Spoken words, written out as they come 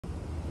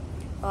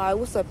Alright,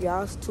 what's up,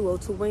 y'all? It's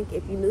 202 Wink.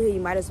 If you're new here,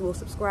 you might as well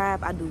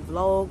subscribe. I do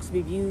vlogs,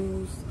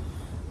 reviews,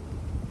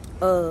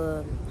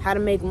 how to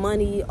make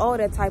money, all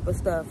that type of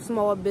stuff.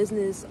 Small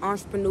business,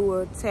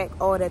 entrepreneur, tech,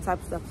 all that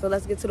type of stuff. So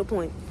let's get to the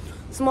point.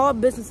 Small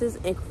businesses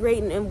and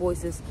creating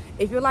invoices.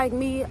 If you're like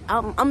me,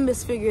 I'm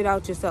misfigure it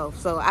out yourself.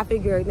 So I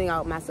figure everything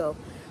out myself.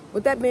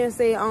 With that being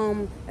said,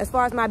 as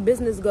far as my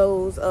business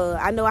goes,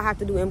 I know I have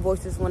to do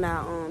invoices when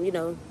I,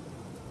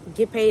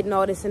 get paid and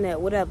all this and that,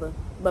 whatever.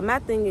 But my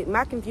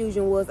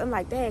confusion was, I'm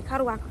like, dang, how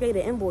do I create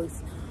an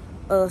invoice?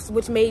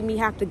 Which made me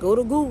have to go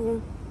to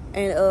Google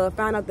and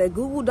find out that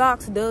Google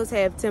Docs does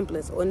have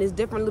templates, or there's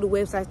different little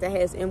websites that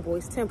has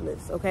invoice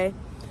templates, okay?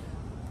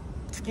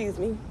 Excuse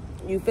me.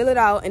 You fill it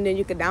out, and then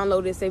you can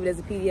download it, save it as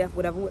a PDF,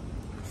 whatever.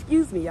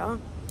 Excuse me, y'all.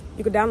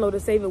 You can download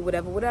it, save it,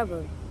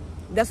 whatever.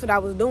 That's what I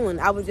was doing.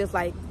 I was just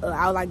like,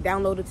 I'll like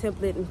download a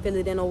template and fill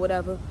it in or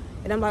whatever.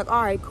 And I'm like,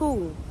 all right,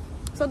 cool.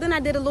 So then I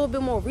did a little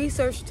bit more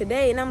research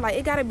today, and I'm like,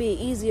 it got to be an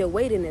easier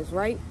way than this,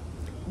 right?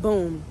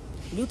 Boom.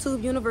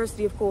 YouTube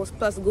University, of course,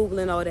 plus Google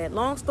and all that.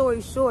 Long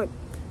story short,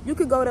 you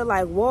could go to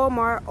like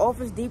Walmart,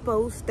 Office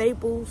Depot,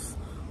 Staples,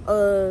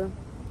 and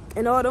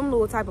all them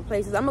little type of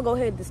places. I'm going to go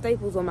ahead to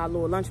Staples on my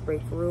little lunch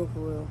break, for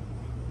real.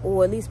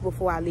 Or at least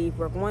before I leave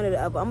work, one or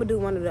the other. I'm going to do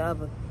one or the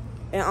other.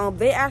 And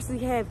they actually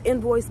have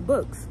invoice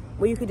books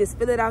where you could just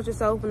fill it out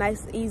yourself,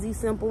 nice, easy,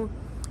 simple.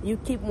 You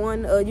keep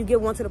one, you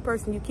give one to the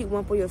person, you keep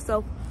one for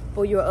yourself,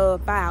 for your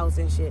files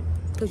and shit.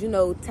 Because, you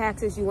know,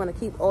 taxes, you want to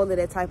keep all of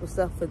that type of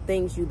stuff for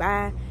things you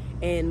buy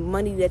and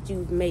money that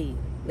you made.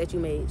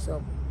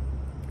 So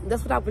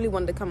that's what I really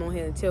wanted to come on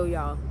here and tell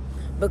y'all.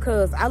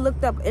 Because I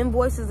looked up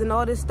invoices and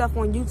all this stuff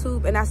on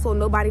YouTube, and I saw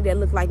nobody that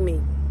looked like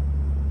me.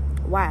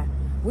 Why?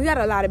 We got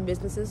a lot of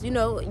businesses. You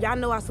know, y'all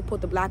know I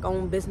support the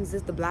black-owned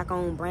businesses, the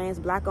black-owned brands,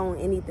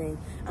 black-owned anything.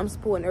 I'm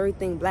supporting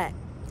everything black.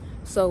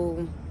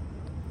 So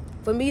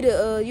for me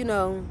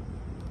to,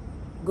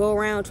 go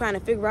around trying to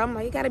figure out, I'm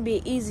like, it got to be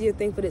an easier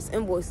thing for this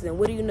invoices. And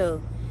what do you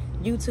know?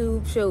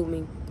 YouTube showed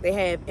me. They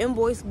have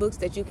invoice books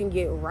that you can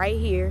get right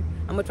here.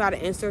 I'm going to try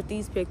to insert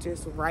these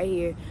pictures right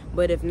here.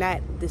 But if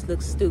not, this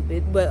looks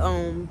stupid. But,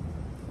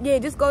 yeah,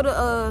 just go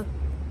to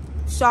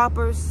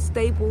Shoppers,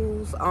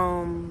 Staples,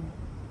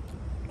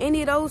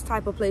 any of those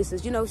type of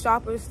places. You know,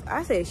 Shoppers.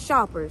 I said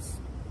Shoppers.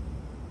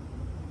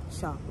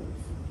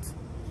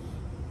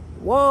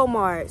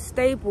 Walmart,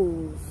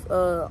 Staples,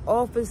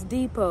 Office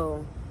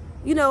Depot.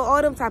 You know,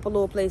 all them type of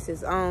little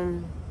places.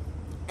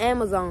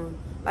 Amazon.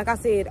 Like I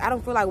said, I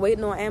don't feel like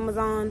waiting on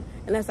Amazon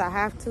unless I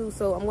have to.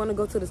 So I'm going to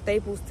go to the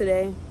Staples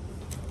today.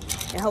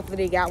 And hopefully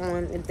they got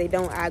one. If they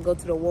don't, I go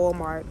to the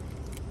Walmart.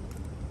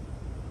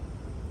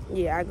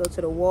 Yeah, I go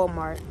to the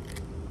Walmart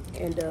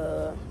and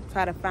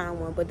try to find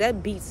one. But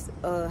that beats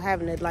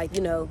having to, like,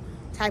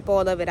 type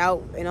all of it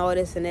out and all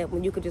this and that.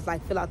 When you could just,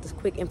 like, fill out this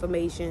quick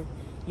information.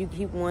 You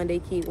keep one, they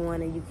keep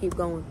one, and you keep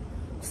going.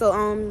 So,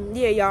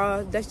 yeah,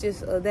 y'all, that's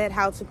just that,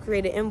 how to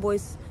create an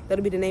invoice.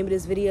 That'll be the name of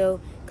this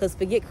video. Because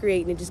forget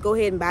creating it. Just go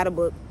ahead and buy the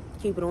book.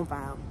 Keep it on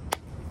file.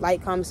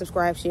 Like, comment,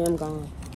 subscribe, share. I'm gone.